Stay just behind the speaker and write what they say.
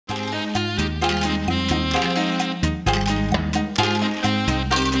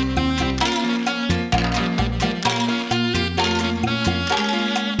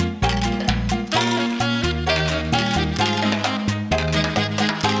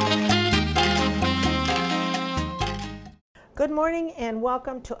Good morning and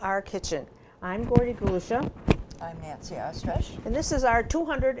welcome to our kitchen. I'm Gordy Galusha. I'm Nancy Ostrich. And this is our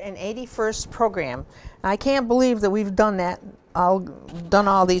 281st program. I can't believe that we've done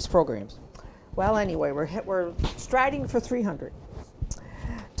all these programs. Well, anyway, we're striding for 300.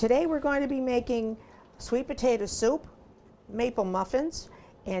 Today we're going to be making sweet potato soup, maple muffins,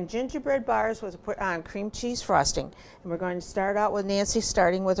 and gingerbread bars with cream cheese frosting. And we're going to start out with Nancy,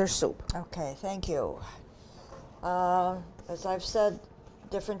 starting with her soup. Okay, thank you. As I've said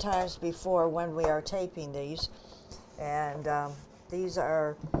different times before when we are taping these, and these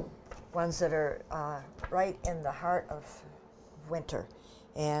are ones that are right in the heart of winter.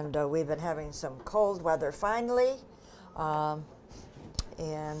 And we've been having some cold weather finally, and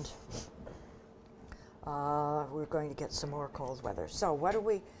we're going to get some more cold weather. So what do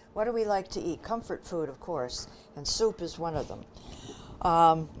we like to eat? Comfort food, of course, and soup is one of them.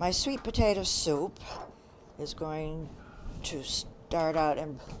 My sweet potato soup is going to start out,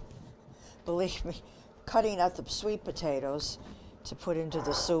 and believe me, cutting up the sweet potatoes to put into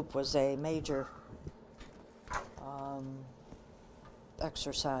the soup was a major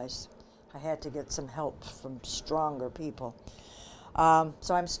exercise. I had to get some help from stronger people.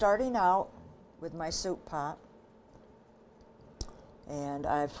 So I'm starting out with my soup pot, and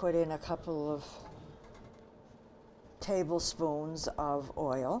I've put in a couple of tablespoons of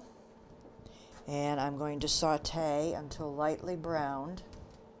oil, and I'm going to saute until lightly browned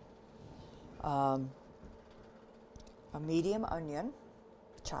a medium onion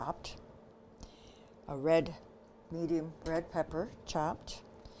chopped, a medium red pepper chopped,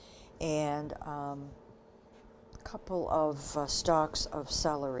 and a couple of stalks of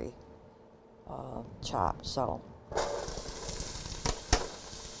celery chopped. So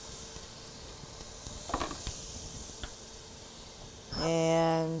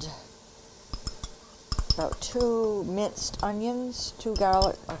and about 2 minced onions, 2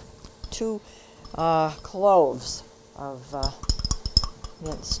 garlic, 2 cloves of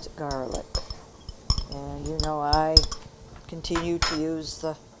minced garlic. And you know, I continue to use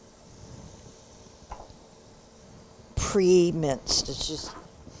the pre-minced. It's just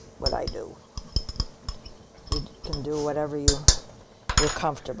what I do. You can do whatever you're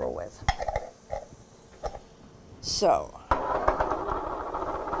comfortable with. So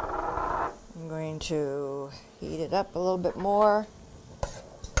I'm going to heat it up a little bit more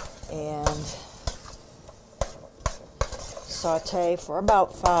and saute for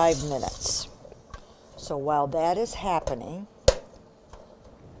about 5 minutes. So while that is happening,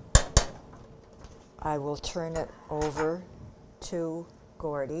 I will turn it over to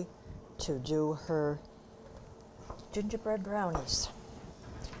Gordy to do her gingerbread brownies.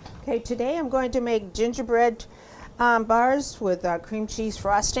 Okay, today I'm going to make gingerbread bars with cream cheese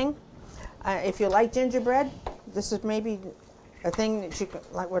frosting. If you like gingerbread, this is maybe a thing that you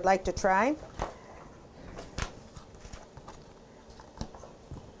would like to try.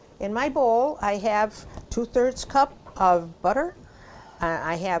 In my bowl, I have 2/3 cup of butter.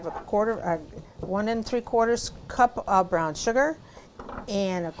 I have 1 3/4 cup of brown sugar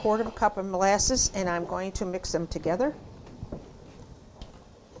and 1/4 cup of molasses, and I'm going to mix them together.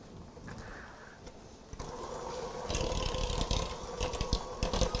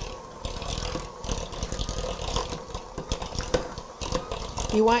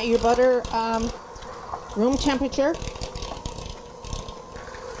 You want your butter room temperature.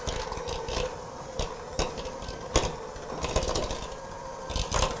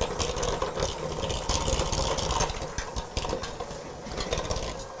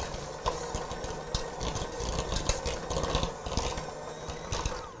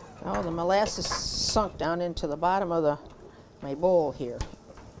 Oh, the molasses sunk down into the bottom of my bowl here.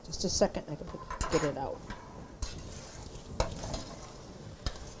 Just a second, I can get it out.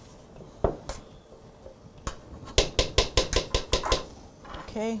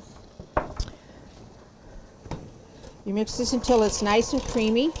 Okay. You mix this until it's nice and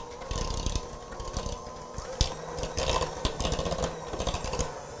creamy.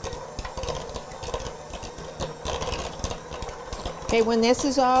 Okay, when this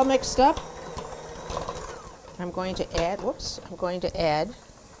is all mixed up, I'm going to add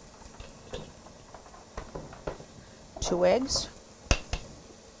 2 eggs.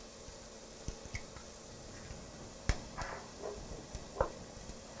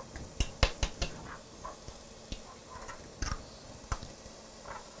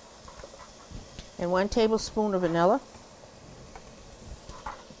 And 1 tablespoon of vanilla.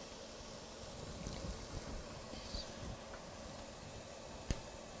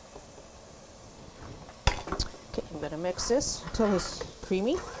 Okay, I'm going to mix this until it's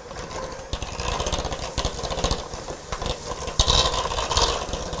creamy.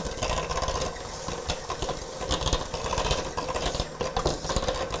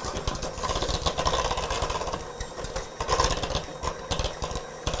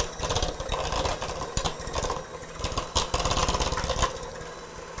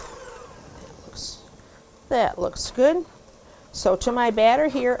 That looks good. So to my batter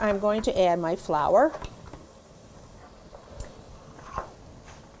here, I'm going to add my flour.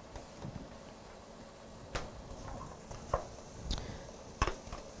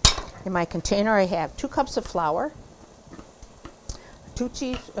 In my container, I have 2 cups of flour, 2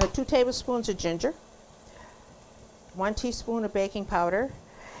 tablespoons of ginger, 1 teaspoon of baking powder,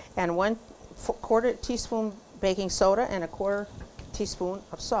 and 1/4 teaspoon baking soda, and 1/4 teaspoon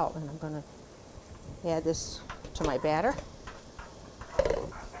of salt. And I'm going to add this to my batter.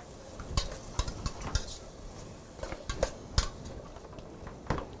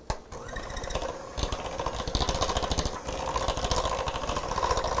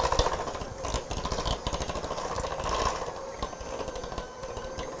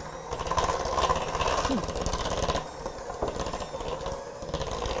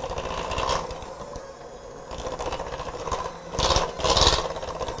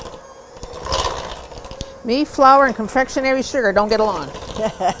 Me, flour, and confectionery sugar don't get along.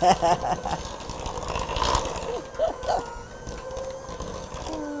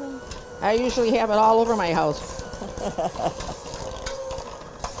 I usually have it all over my house.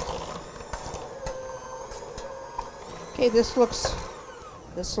 Okay, this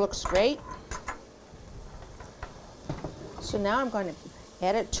looks great. So now I'm going to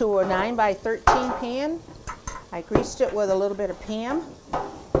add it to a 9 by 13 pan. I greased it with a little bit of Pam.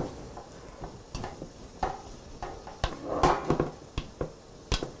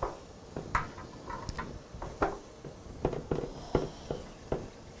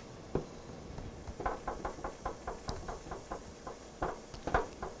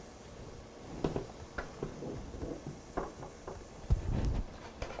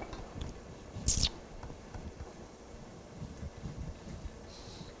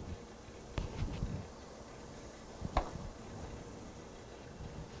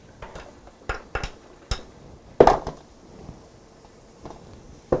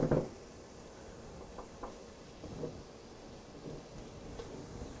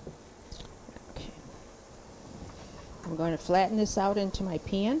 I'm going to flatten this out into my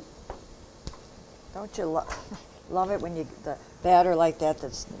pan. Don't you love it when you get the batter like that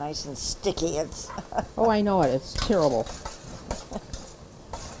that's nice and sticky? It's Oh, I know it. It's terrible.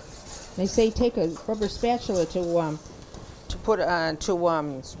 They say take a rubber spatula to put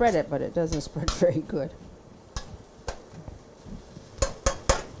to spread it, but it doesn't spread very good.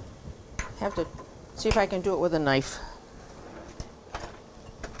 Have to see if I can do it with a knife.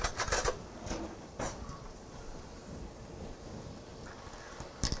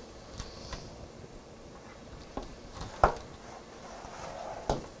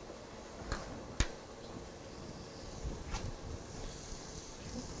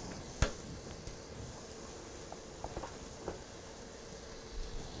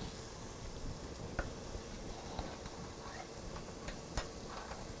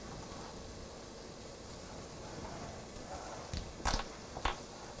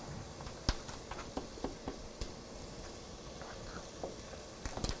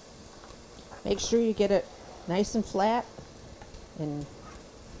 Make sure you get it nice and flat and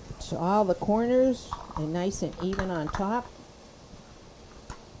to all the corners and nice and even on top.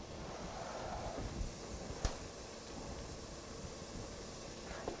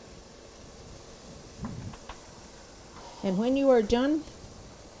 And when you are done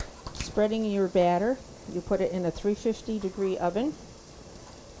spreading your batter, you put it in a 350-degree oven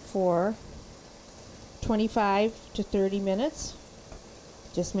for 25 to 30 minutes.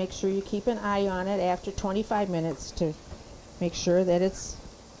 Just make sure you keep an eye on it after 25 minutes to make sure that it's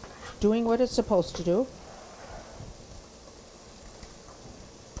doing what it's supposed to do.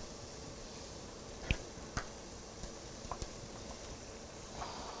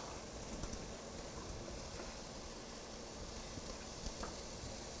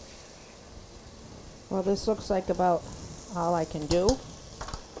 Well, this looks like about all I can do.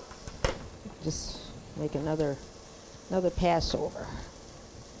 Just make another pass over.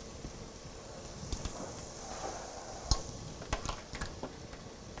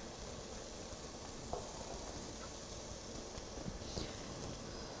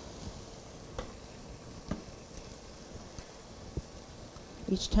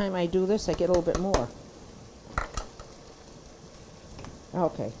 Each time I do this, I get a little bit more.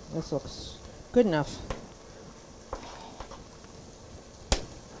 Okay, this looks good enough.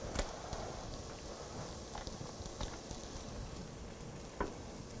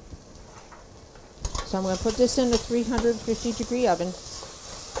 So I'm going to put this in the 350-degree oven.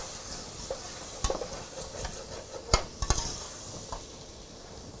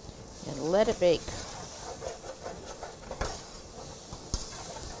 And let it bake.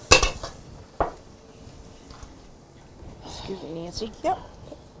 right, Nancy? Yep.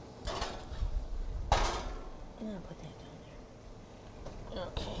 And I'll put that down there.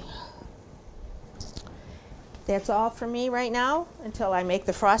 Okay. That's all for me right now until I make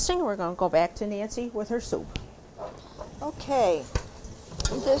the frosting. We're going to go back to Nancy with her soup. Okay.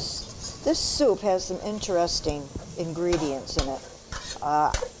 This soup has some interesting ingredients in it.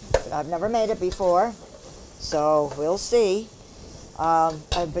 I've never made it before, so we'll see.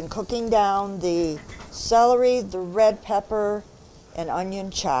 I've been cooking down the celery, the red pepper, and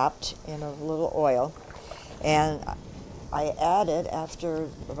onion chopped in a little oil. And I added, after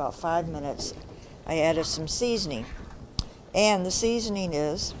about 5 minutes, I added some seasoning. And the seasoning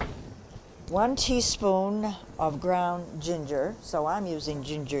is 1 teaspoon of ground ginger, so I'm using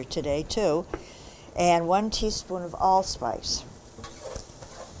ginger today too, and 1 teaspoon of allspice.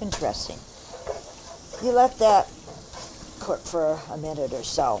 Interesting. You let that cook for a minute or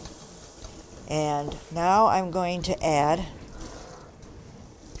so. And now I'm going to add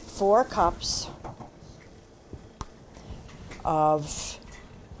 4 cups of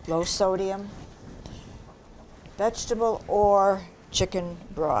low sodium vegetable or chicken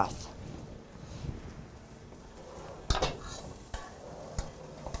broth.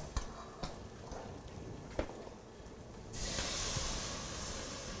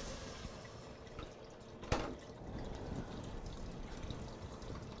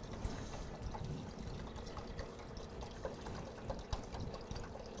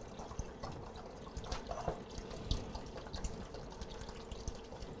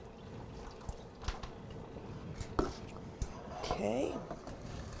 Okay,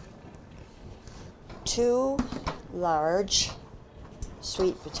 2 large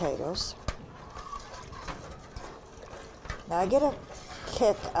sweet potatoes. Now I get a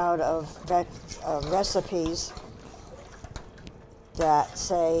kick out of recipes that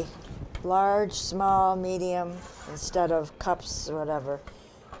say large, small, medium instead of cups or whatever,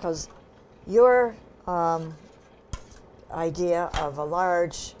 because your idea of a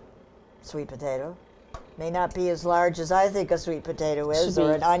large sweet potato may not be as large as I think a sweet potato is,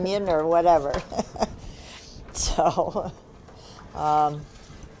 or an onion, or whatever. So,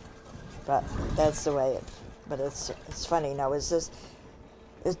 but that's the way it. But it's funny. Now, does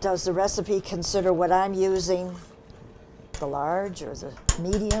the recipe consider what I'm using, the large or the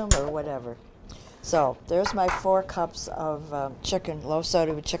medium or whatever? So there's my 4 cups of low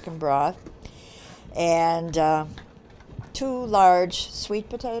sodium chicken broth, and 2 large sweet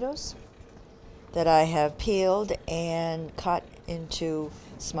potatoes that I have peeled and cut into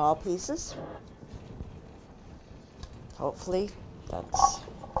small pieces. Hopefully that's...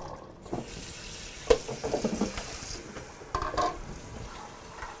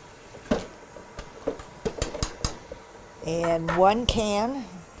 And 1 can,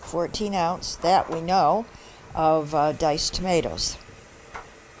 14 ounce, that we know, of diced tomatoes.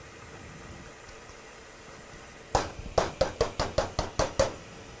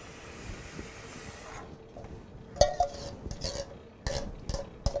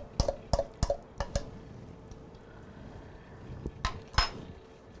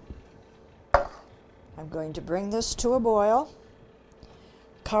 I'm going to bring this to a boil,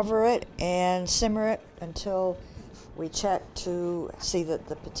 cover it, and simmer it until we check to see that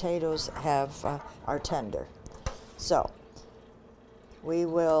the potatoes are tender. So we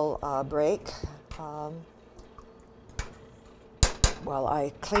will break while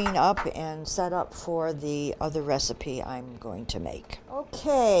I clean up and set up for the other recipe I'm going to make.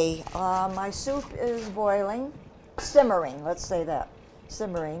 Okay, my soup is boiling, simmering, let's say that,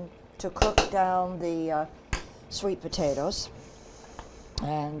 simmering, to cook down the sweet potatoes.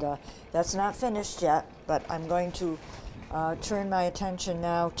 And that's not finished yet, but I'm going to turn my attention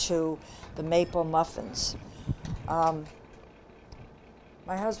now to the maple muffins. My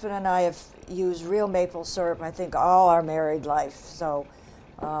husband and I have used real maple syrup, I think, all our married life. So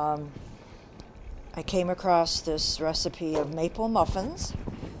I came across this recipe of maple muffins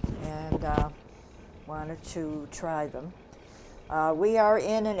and wanted to try them. We are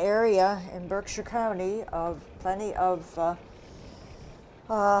in an area in Berkshire County of plenty of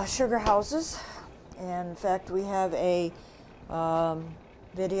sugar houses. And in fact, we have a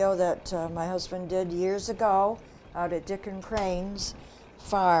video that my husband did years ago out at Dick and Crane's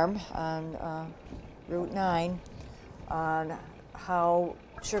farm on Route 9 on how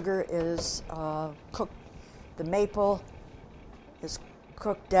sugar is cooked. The maple is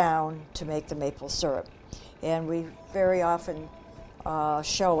cooked down to make the maple syrup. And we very often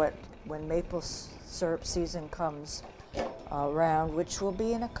show it when maple syrup season comes around, which will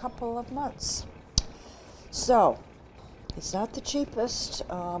be in a couple of months. So, it's not the cheapest,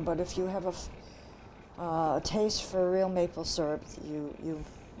 but if you have a taste for real maple syrup, you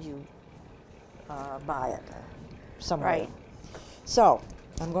buy it somewhere. Right. So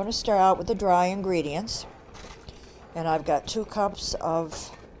I'm going to start out with the dry ingredients, and I've got 2 cups of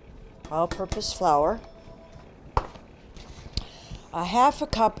all-purpose flour, a half a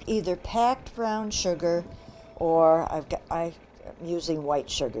cup either packed brown sugar, or I'm using white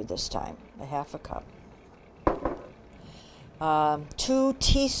sugar this time, a half a cup. 2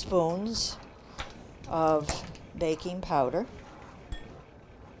 teaspoons of baking powder,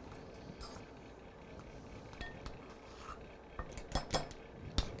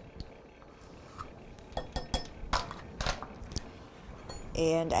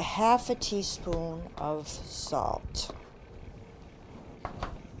 and a half a teaspoon of salt.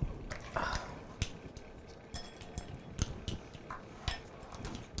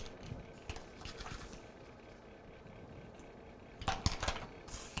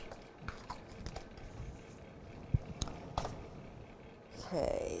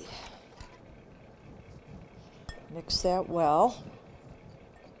 Okay, mix that well.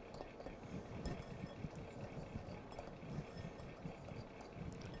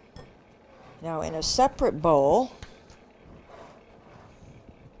 Now in a separate bowl,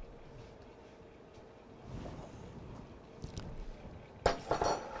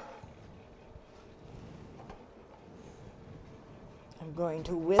 I'm going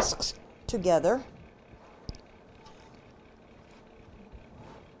to whisk together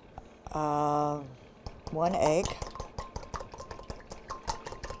 1 egg,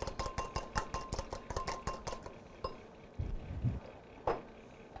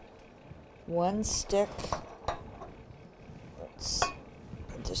 1 stick, let's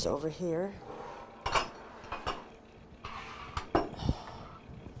put this over here,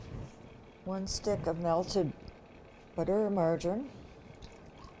 1 stick of melted butter or margarine,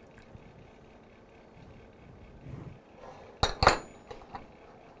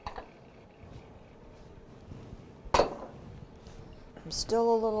 I'm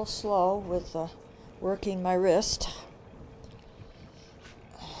still a little slow with working my wrist.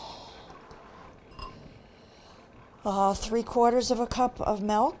 3/4 of a cup of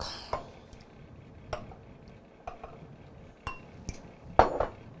milk,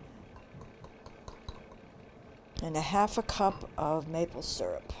 and a half a cup of maple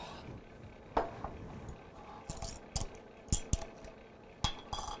syrup.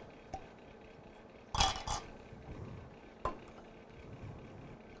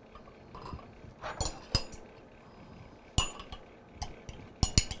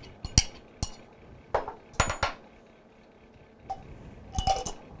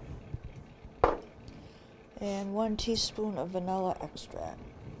 And 1 teaspoon of vanilla extract.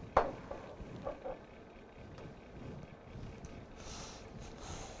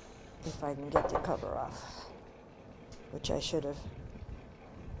 If I can get the cover off, which I should have.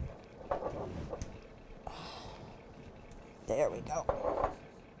 There we go.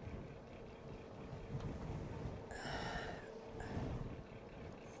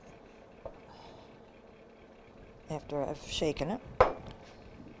 After I've shaken it.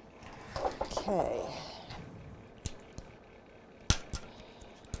 Okay.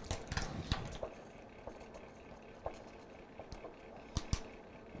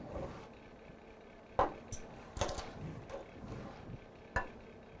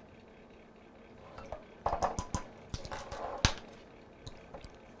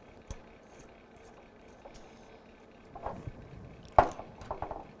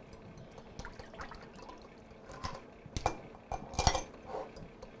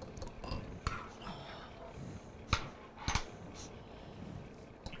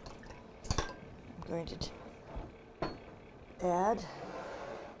 Going to add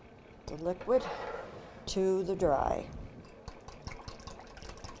the liquid to the dry.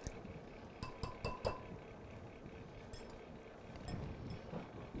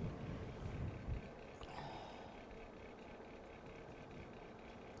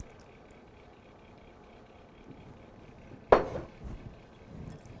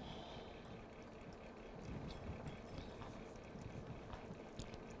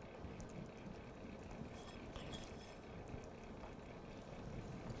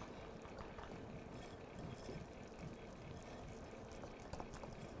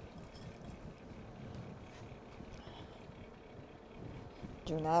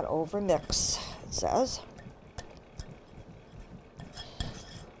 Do not overmix, it says.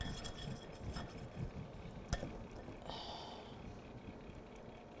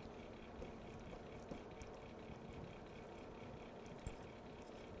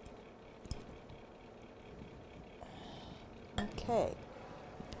 Okay.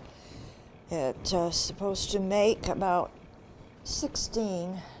 It's supposed to make about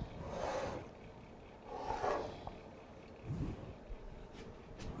 16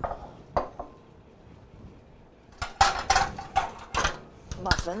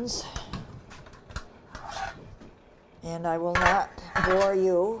 muffins, and I will not bore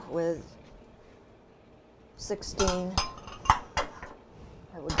you with 16.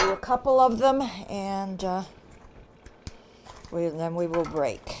 I will do a couple of them, and then we will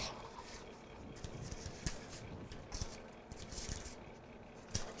break.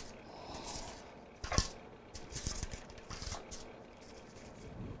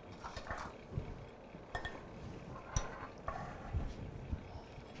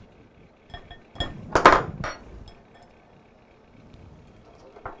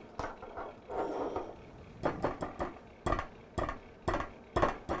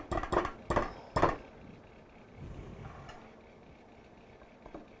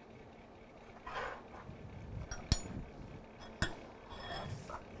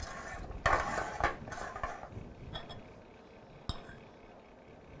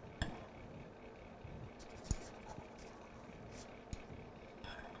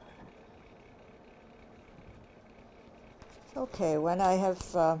 Okay, when I have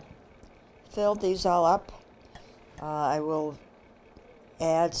filled these all up, I will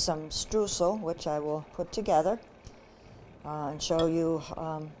add some streusel, which I will put together and show you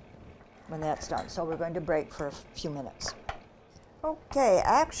when that's done. So we're going to break for a few minutes. Okay,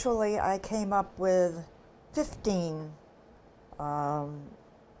 actually I came up with 15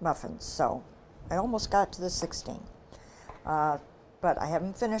 muffins, so I almost got to the 16. But I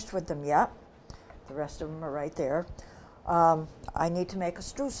haven't finished with them yet. The rest of them are right there. I need to make a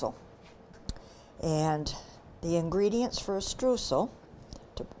streusel, and the ingredients for a streusel,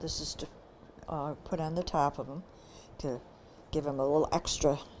 this is to put on the top of them to give them a little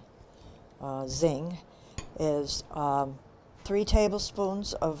extra zing, is 3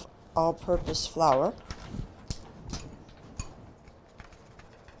 tablespoons of all-purpose flour,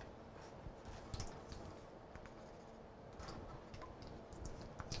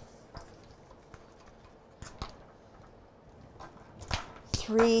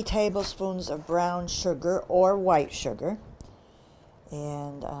 3 tablespoons of brown sugar or white sugar,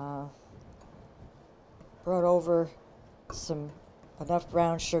 and brought over enough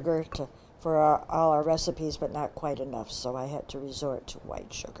brown sugar for all our recipes, but not quite enough, so I had to resort to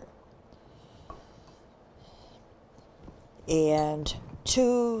white sugar. And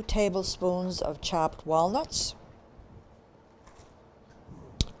 2 tablespoons of chopped walnuts,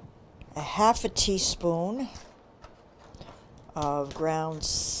 a half a teaspoon of ground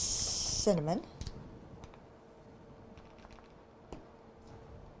cinnamon,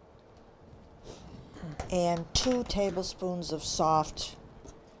 and 2 tablespoons of soft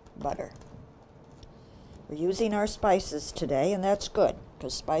butter. We're using our spices today, and that's good,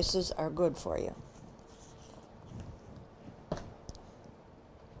 because spices are good for you.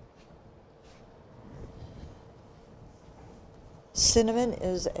 Cinnamon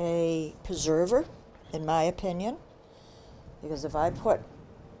is a preserver, in my opinion, because if I put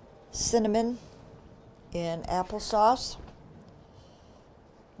cinnamon in applesauce,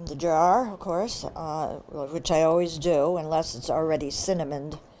 in the jar, of course, which I always do, unless it's already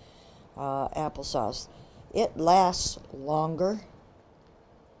cinnamoned applesauce, it lasts longer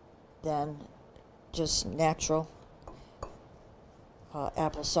than just natural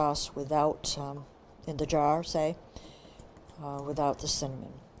applesauce without, in the jar, say, without the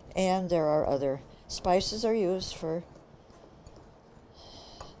cinnamon. And there are other spices are used for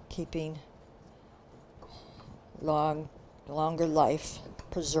keeping longer life,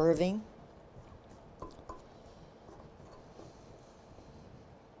 preserving.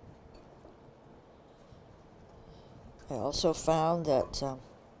 I also found that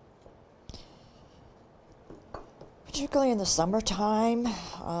particularly in the summertime,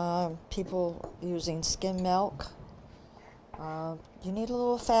 people using skim milk, you need a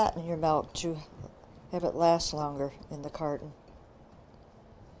little fat in your milk to have it last longer in the carton.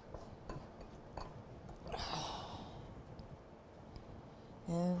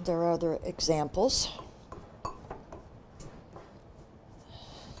 And there are other examples.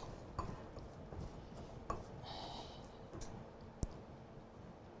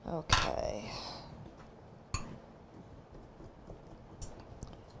 Okay.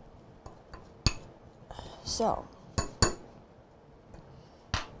 So,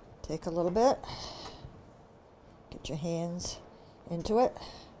 take a little bit, get your hands into it,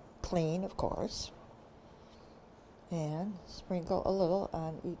 clean of course, and sprinkle a little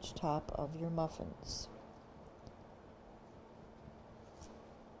on each top of your muffins.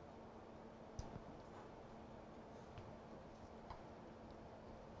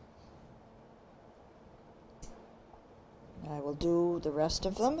 I will do the rest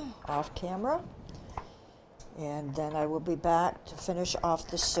of them off camera, and then I will be back to finish off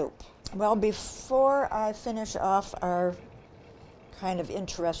the soup. Well, before I finish off our kind of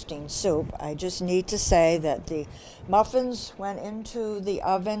interesting soup, I just need to say that the muffins went into the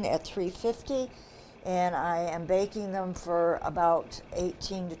oven at 350, and I am baking them for about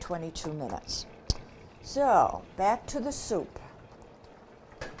 18 to 22 minutes. So, back to the soup.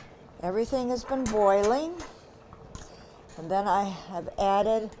 Everything has been boiling, and then I have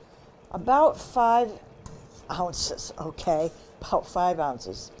added about 5 ounces, okay, about 5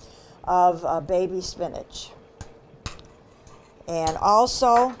 ounces of baby spinach. And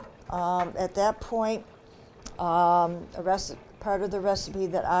also, at that point, part of the recipe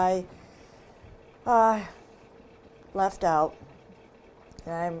that I left out,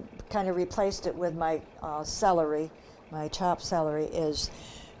 and I kind of replaced it with my celery, my chopped celery, is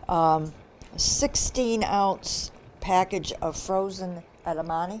a 16-ounce package of frozen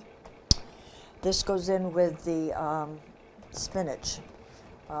edamame. This goes in with the spinach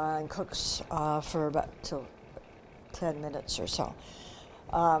and cooks for about till 10 minutes or so.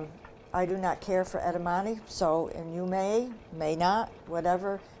 I do not care for edamame, and you may not,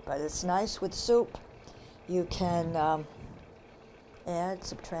 whatever, but it's nice with soup. You can add,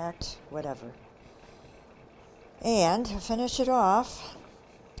 subtract, whatever. And to finish it off,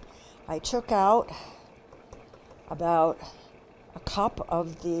 I took out about a cup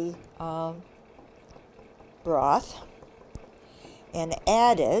of the broth and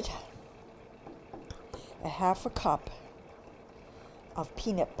added a half a cup of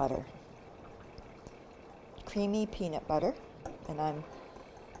peanut butter, creamy peanut butter, and I'm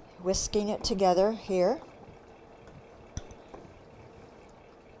whisking it together here,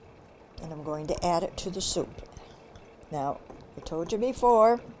 and I'm going to add it to the soup. Now, I told you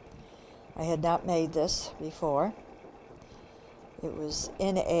before, I had not made this before. It was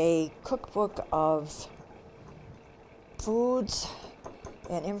in a cookbook of foods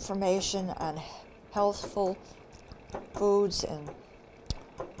and information on healthful foods and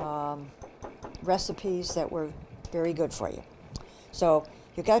recipes that were very good for you. So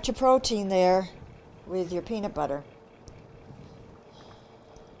you got your protein there with your peanut butter.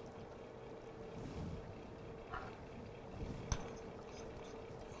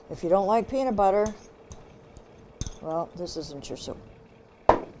 If you don't like peanut butter, well, this isn't your soup.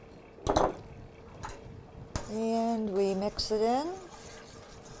 And we mix it in.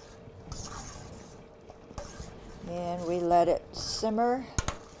 And we let it simmer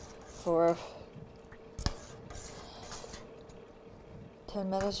for 10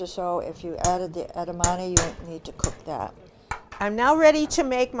 minutes or so. If you added the edamame, you don't need to cook that. I'm now ready to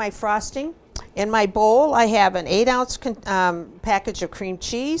make my frosting. In my bowl, I have an 8-ounce package of cream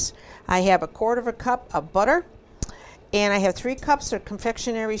cheese. I have a 1/4 cup of butter, and I have 3 cups of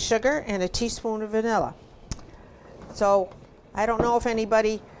confectionery sugar and a teaspoon of vanilla. So I don't know if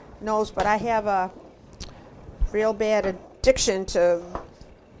anybody knows, but I have a real bad addiction to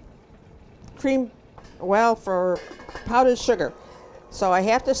for powdered sugar. So I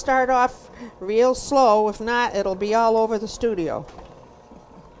have to start off real slow. If not, it'll be all over the studio.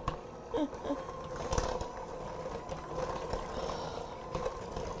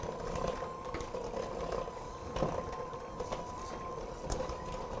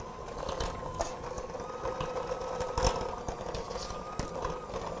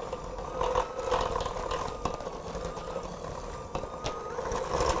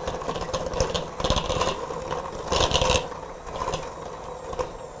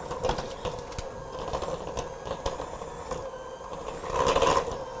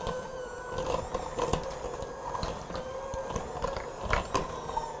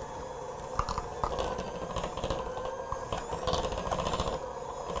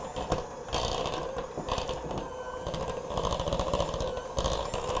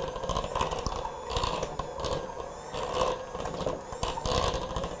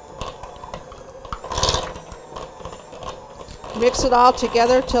 Mix it all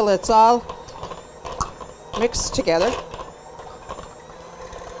together till it's all mixed together.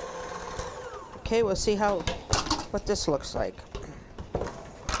 Okay, we'll see what this looks like.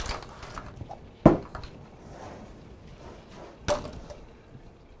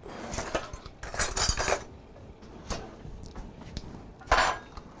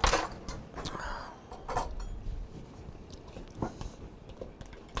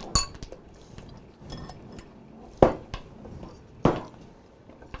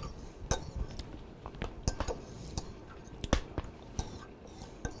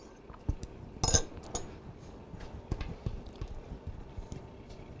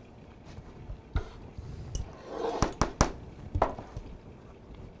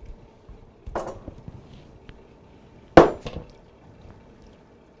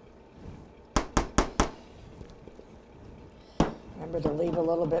 Remember to leave a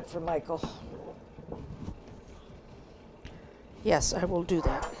little bit for Michael. Yes, I will do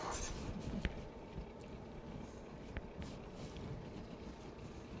that.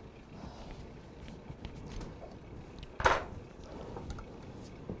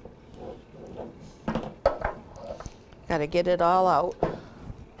 Got to get it all out.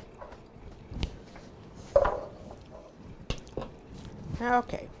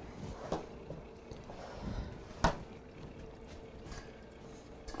 Okay.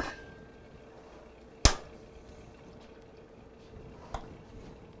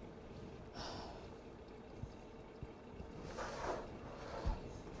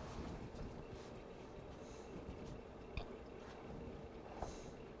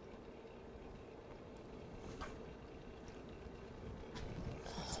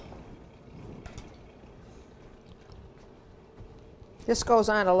 This goes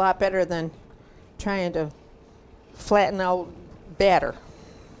on a lot better than trying to flatten out batter.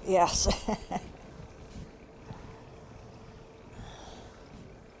 Yes.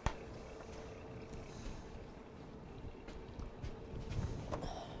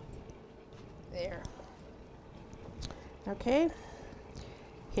 There. Okay.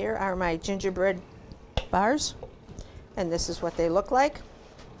 Here are my gingerbread bars, and this is what they look like.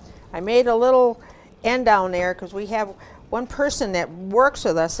 I made a little end down there because we have one person that works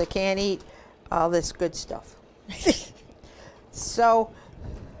with us that can't eat all this good stuff. So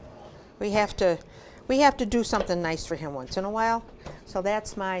we have to do something nice for him once in a while. So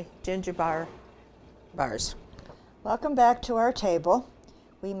that's my gingerbread bars. Welcome back to our table.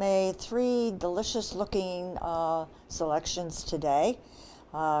 We made 3 delicious looking selections today.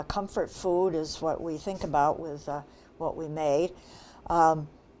 Comfort food is what we think about with what we made.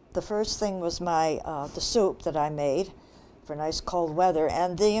 The first thing was the soup that I made for nice cold weather,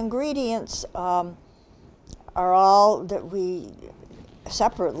 and the ingredients are all that we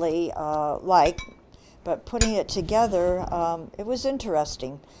separately like, but putting it together, it was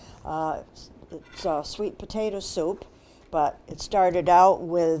interesting. It's a sweet potato soup, but it started out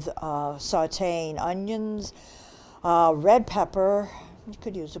with sauteing onions, red pepper. You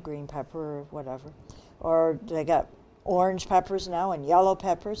could use a green pepper or whatever, or they got orange peppers now and yellow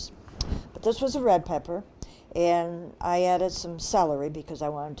peppers, but this was a red pepper, and I added some celery because I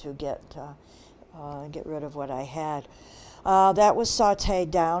wanted to get rid of what I had. That was sauteed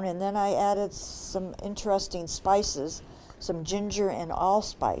down, and then I added some interesting spices, some ginger and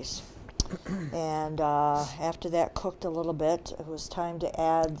allspice. And after that cooked a little bit, it was time to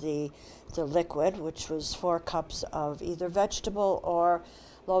add the liquid, which was 4 cups of either vegetable or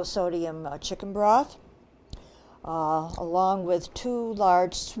low sodium chicken broth, along with 2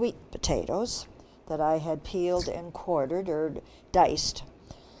 large sweet potatoes that I had peeled and quartered or diced,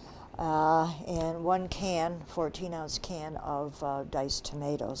 and 1 can, 14-ounce can of diced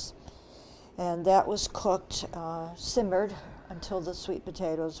tomatoes. And that was cooked, simmered until the sweet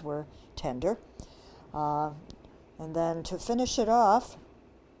potatoes were tender. And then to finish it off,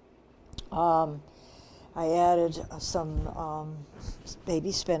 I added some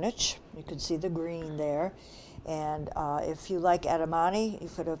baby spinach. You can see the green there. And if you like edamame, you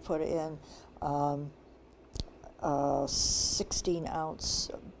could have put in a 16-ounce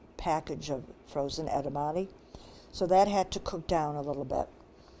package of frozen edamame. So that had to cook down a little bit.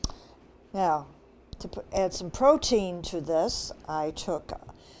 Now, to add some protein to this, I took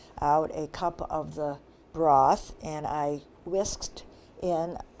out a cup of the broth and I whisked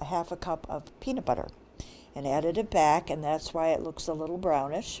in a 1/2 cup of peanut butter and added it back, and that's why it looks a little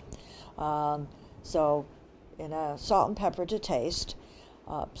brownish. So, in a salt and pepper to taste.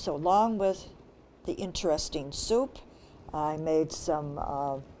 So along with the interesting soup, I made some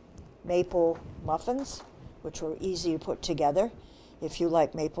maple muffins, which were easy to put together. If you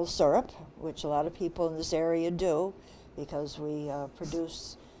like maple syrup, which a lot of people in this area do, because we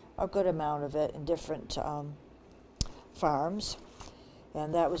produce a good amount of it in different farms.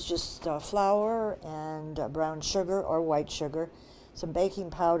 And that was just flour and brown sugar or white sugar, some baking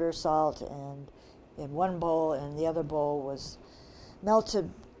powder, salt, and in one bowl, and the other bowl was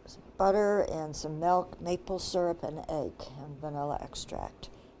melted butter and some milk, maple syrup, and egg and vanilla extract.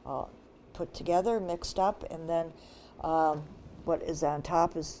 Put together, mixed up, and then what is on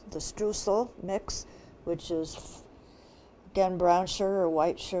top is the streusel mix, which is again brown sugar or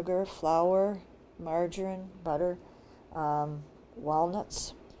white sugar, flour, margarine, butter,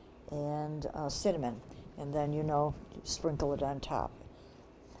 walnuts, and cinnamon, and then you sprinkle it on top,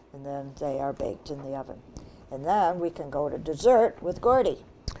 and then they are baked in the oven. And then we can go to dessert with Gordy.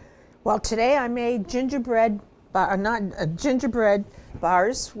 Well, today I made gingerbread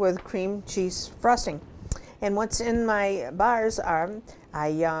bars with cream cheese frosting. And what's in my bars are, I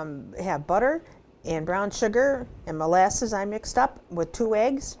have butter and brown sugar and molasses I mixed up with 2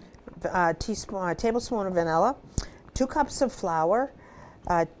 eggs, a tablespoon of vanilla, 2 cups of flour,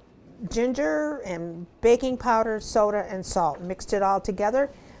 ginger and baking powder, soda, and salt. Mixed it all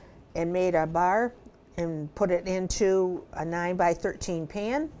together and made a bar and put it into a 9 by 13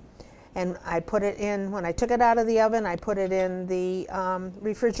 pan. And I put it in, when I took it out of the oven, I put it in the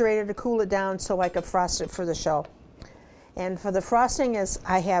refrigerator to cool it down so I could frost it for the show. And for the frosting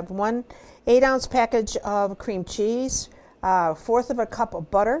I have 1 8-ounce package of cream cheese, 1/4 of a cup of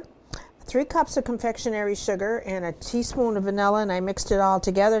butter, 3 cups of confectionery sugar, and a teaspoon of vanilla, and I mixed it all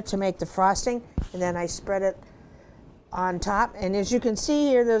together to make the frosting, and then I spread it on top. And as you can see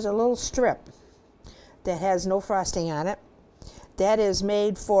here, there's a little strip that has no frosting on it. That is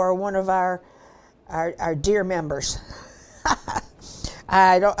made for one of our dear members.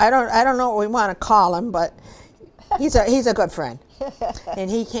 I don't know what we want to call him, but he's a good friend,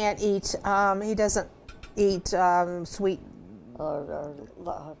 and he can't eat. He doesn't eat sweet.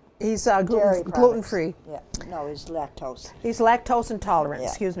 He's gluten free. Yeah, no, he's lactose. He's lactose intolerant. Yeah.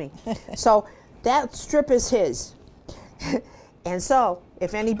 Excuse me. So that strip is his. And so,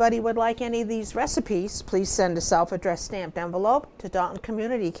 if anybody would like any of these recipes, please send a self-addressed stamped envelope to Dalton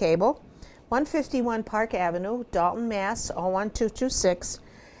Community Cable, 151 Park Avenue, Dalton, Mass. 01226.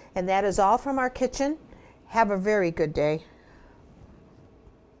 And that is all from our kitchen. Have a very good day.